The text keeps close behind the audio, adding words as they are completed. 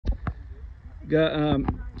Got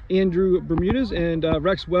Andrew Bermudez and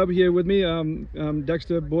Rex Webb here with me,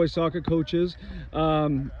 Dexter boys soccer coaches.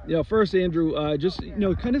 First, Andrew, just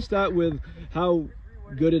kind of start with how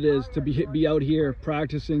good it is to be out here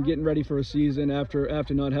practicing, getting ready for a season after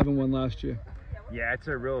not having one last year. Yeah, it's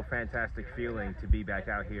a real fantastic feeling to be back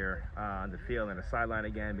out here on the field and the sideline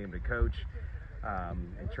again, being able to coach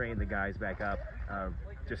and train the guys back up.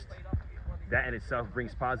 Just that in itself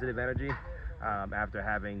brings positive energy after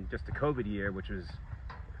having just a COVID year, which was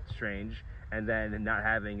strange, and then not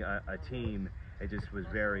having a team. It just was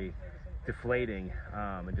very deflating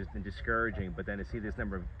and discouraging. But then to see this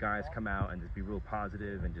number of guys come out and just be real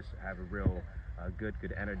positive and just have a real good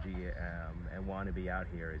energy and want to be out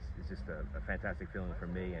here is just a fantastic feeling for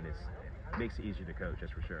me, and it makes it easier to coach,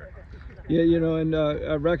 that's for sure. Yeah,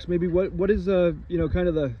 and Rex, maybe what is kind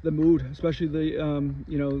of the mood, especially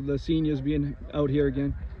the seniors being out here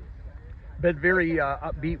again? But very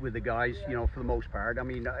upbeat with the guys, for the most part. I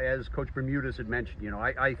mean, as Coach Bermudez had mentioned,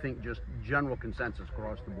 I think just general consensus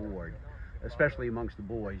across the board, especially amongst the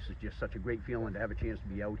boys, is just such a great feeling to have a chance to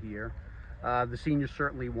be out here. The seniors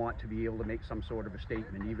certainly want to be able to make some sort of a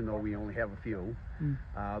statement, even though we only have a few.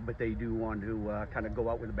 But they do want to kind of go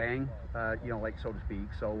out with a bang, like so to speak.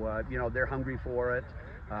 So, they're hungry for it.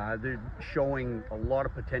 They're showing a lot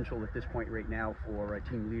of potential at this point right now for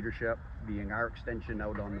team leadership, being our extension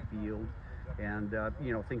out on the field. And,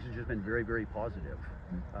 things have just been very, very positive,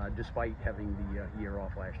 despite having the year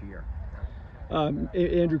off last year.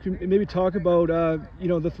 Andrew, can you maybe talk about,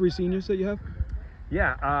 the three seniors that you have?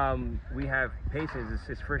 Yeah, we have Payson. It's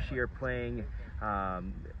his first year playing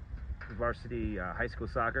varsity high school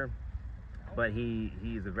soccer, but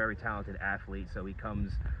he's a very talented athlete, so he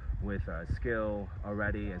comes with skill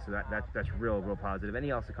already, and so that's real positive. And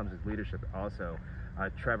he also comes with leadership also.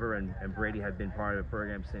 Trevor and Brady have been part of the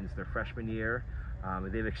program since their freshman year.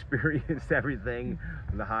 They've experienced everything,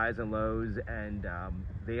 the highs and lows, and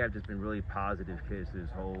they have just been really positive kids through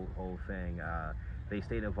this whole thing. They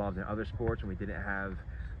stayed involved in other sports, and we didn't have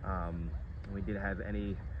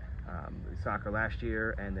any soccer last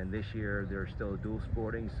year, and then this year they're still dual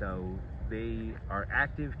sporting. So they are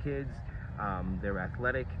active kids. They're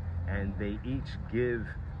athletic, and they each give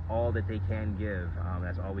all that they can give.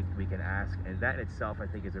 That's all we can ask, and that in itself, I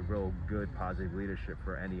think, is a real good positive leadership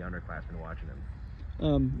for any underclassmen watching them.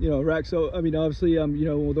 Rex, so I mean, obviously,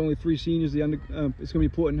 with only three seniors, it's going to be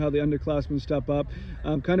important how the underclassmen step up.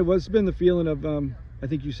 Kind of what's been the feeling of, I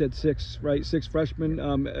think you said six, right? Six freshmen.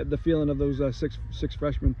 The feeling of those six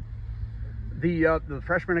freshmen. The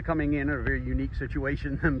freshmen are coming in a very unique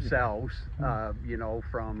situation themselves.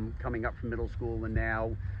 From coming up from middle school, and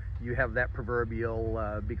now you have that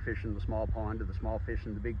proverbial big fish in the small pond to the small fish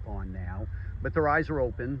in the big pond now. But their eyes are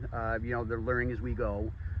open. They're learning as we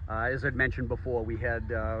go. As I'd mentioned before, we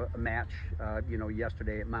had a match,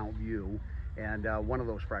 yesterday at Mount View, and one of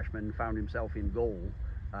those freshmen found himself in goal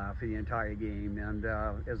for the entire game. And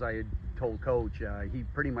as I had told Coach, he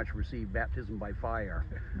pretty much received baptism by fire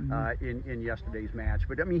in yesterday's match.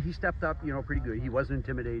 But I mean, he stepped up, pretty good. He wasn't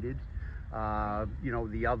intimidated.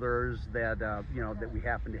 The others that that we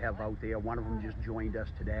happen to have out there, one of them just joined us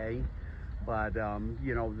today, but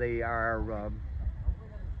they are.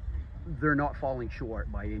 They're not falling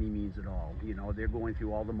short by any means at all. They're going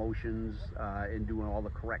through all the motions and doing all the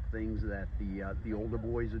correct things that the older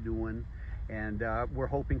boys are doing, and we're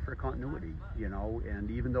hoping for continuity. And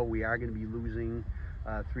even though we are going to be losing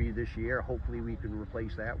 3 this year, hopefully we can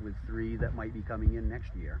replace that with 3 that might be coming in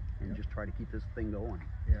next year, and just try to keep this thing going.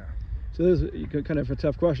 Yeah. So this is kind of a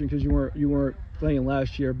tough question because you weren't playing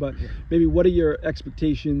last year, but maybe what are your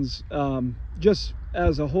expectations, just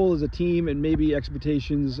as a whole as a team, and maybe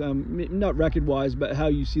expectations, not record-wise, but how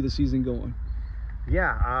you see the season going?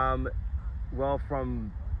 Yeah. Well,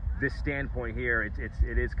 from this standpoint here,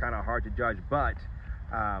 it is kind of hard to judge, but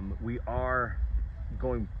we are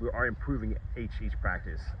improving each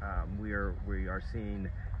practice. We are seeing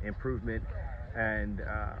improvement. And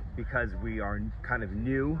because we are kind of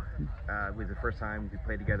new, it was the first time we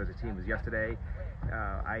played together as a team was yesterday.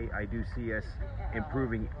 I do see us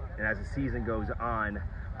improving, and as the season goes on,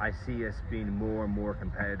 I see us being more and more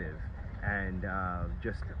competitive, and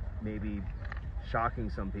just maybe shocking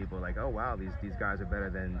some people, like, oh wow, these guys are better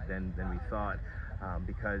than we thought,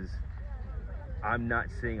 because I'm not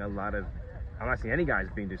seeing any guys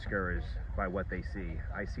being discouraged by what they see.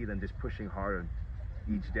 I see them just pushing harder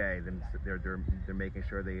each day. They're making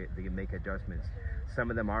sure they can make adjustments. Some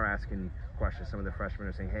of them are asking questions. Some of the freshmen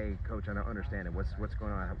are saying, hey coach, I don't understand it. What's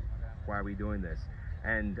going on? Why are we doing this?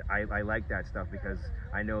 And I like that stuff because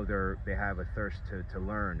I know they have a thirst to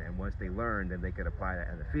learn, and once they learn, then they could apply that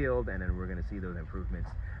in the field, and then we're going to see those improvements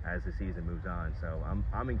as the season moves on. So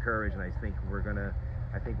I'm encouraged, and I think we're gonna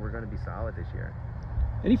be solid this year.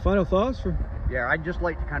 Any final thoughts for? Yeah, I'd just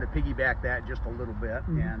like to kind of piggyback that just a little bit,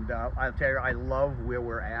 and I'll tell you, I love where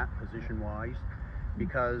we're at position-wise,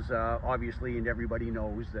 because obviously, and everybody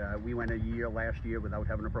knows, we went a year last year without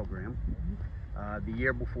having a program. The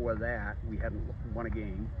year before that, we hadn't won a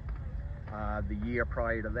game. The year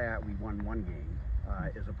prior to that, we won one game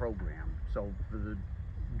as a program. So for the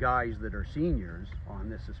guys that are seniors on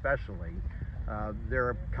this especially,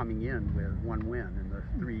 they're coming in with one win in the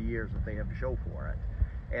 3 years that they have to show for it.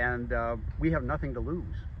 And we have nothing to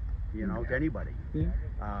lose, you know, to anybody.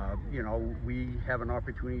 Yeah. You know, we have an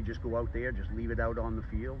opportunity to just go out there, just leave it out on the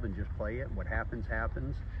field and just play it. What happens,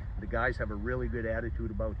 happens. The guys have a really good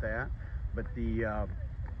attitude about that. But the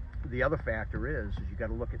other factor is you got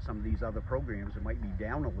to look at some of these other programs that might be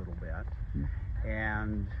down a little bit,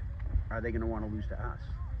 and are they going to want to lose to us?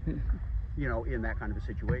 You know, in that kind of a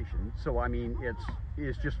situation. So I mean,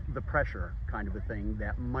 it's just the pressure kind of a thing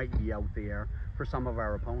that might be out there for some of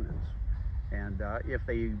our opponents. And if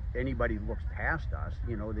anybody looks past us,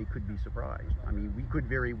 you know, they could be surprised. I mean, we could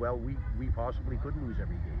very well, we possibly could lose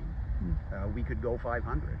every game. We could go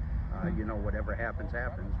 500. You know, whatever happens,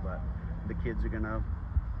 happens. But the kids are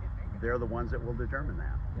they're the ones that will determine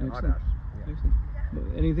that, not us. Yeah.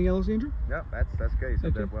 Anything else, Andrew? No, that's good. You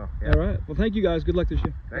said that well. Yeah. All right. Well, thank you guys. Good luck this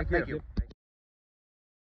year. Thank you.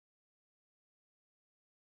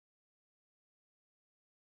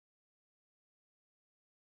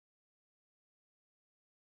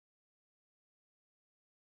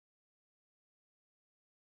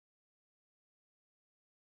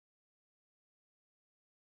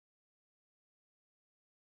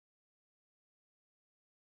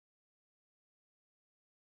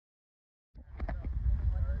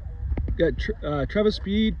 Got Travis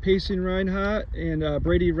Speed, Payson Reinhardt, and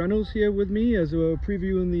Brady Reynolds here with me as we're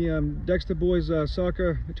previewing the Dexter boys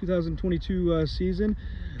soccer 2022 season.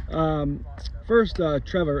 First,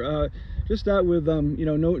 Trevor, just start with you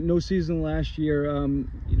know, no season last year.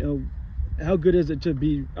 You know, how good is it to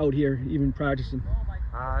be out here even practicing?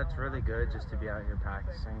 It's really good just to be out here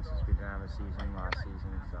practicing since we didn't have a season last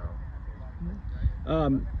season.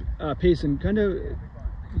 So. Payson, kind of.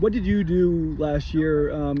 What did you do last year,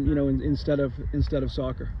 you know, instead of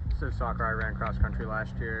soccer? Instead of soccer, I ran cross country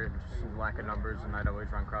last year. Just lack of numbers, and I'd always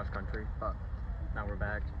run cross country. But now we're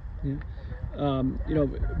back. Yeah. You know,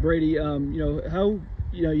 Brady, you know, how,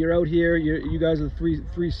 you know, you're out here. You guys are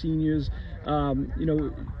three seniors. You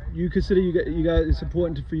know, you consider you guys it's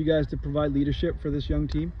important for you guys to provide leadership for this young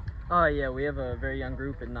team? Yeah, we have a very young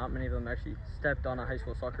group, and not many of them actually stepped on a high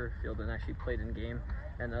school soccer field and actually played in game.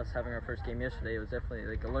 And us having our first game yesterday, it was definitely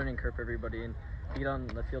like a learning curve for everybody. And to get on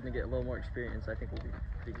the field and get a little more experience, I think will be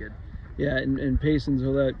pretty good. Yeah, and Payson,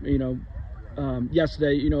 so that, you know,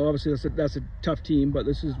 yesterday, you know, obviously that's a tough team, but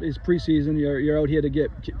this is preseason. You're out here to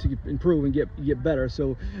improve and get better.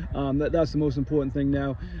 So that's the most important thing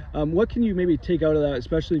now. What can you maybe take out of that,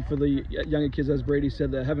 especially for the younger kids, as Brady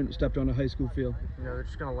said, that haven't stepped on a high school field? You know, they're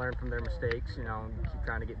just going to learn from their mistakes. You know, and keep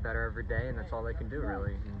trying to get better every day, and that's all they can do,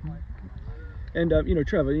 really. And you know,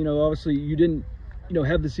 Trevor, you know, obviously you didn't, you know,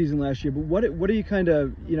 have the season last year, but what are you kind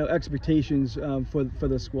of, you know, expectations for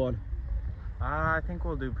the squad? I think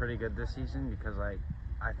we'll do pretty good this season because I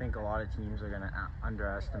think a lot of teams are going to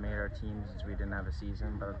underestimate our teams since we didn't have a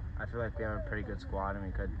season, but I feel like we have a pretty good squad and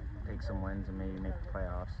we could take some wins and maybe make the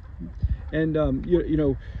playoffs. And you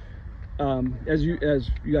know, as you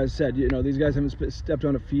guys said, you know, these guys haven't stepped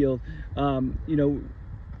on a field. You know,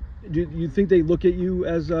 do you think they look at you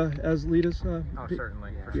as leaders? Oh,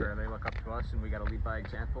 certainly, for sure. They look up to us, and we got to lead by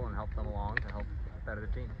example and help them along to help better the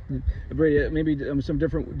team. Yeah. Brady, maybe some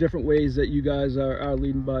different ways that you guys are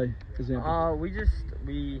leading by example.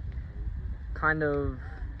 We kind of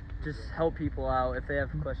just help people out. If they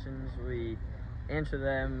have questions, we answer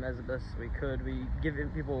them as the best we could. We give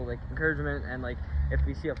people like encouragement, and like if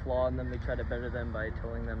we see a flaw in them, we try to better them by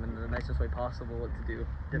telling them in the nicest way possible what to do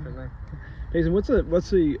differently. Jason, what's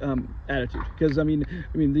the attitude? Because I mean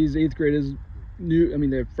these 8th graders knew. I mean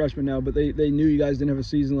they're freshmen now, but they knew you guys didn't have a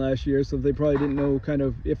season last year, so they probably didn't know kind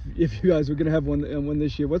of if you guys were going to have one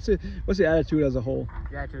this year. What's the attitude as a whole?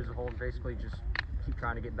 The attitude as a whole is basically just keep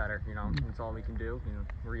trying to get better. You know, that's all we can do. You know,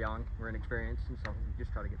 we're young, we're inexperienced, and so we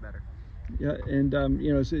just try to get better. Yeah, and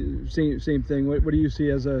you know, same thing. What do you see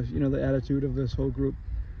as the attitude of this whole group?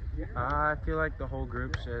 I feel like the whole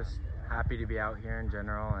group's just happy to be out here in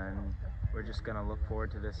general, and we're just gonna look forward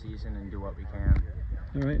to this season and do what we can.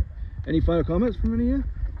 All right. Any final comments from any of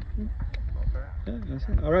you? Yeah,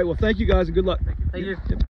 all right. Well, thank you guys and good luck. Thank you. Yep.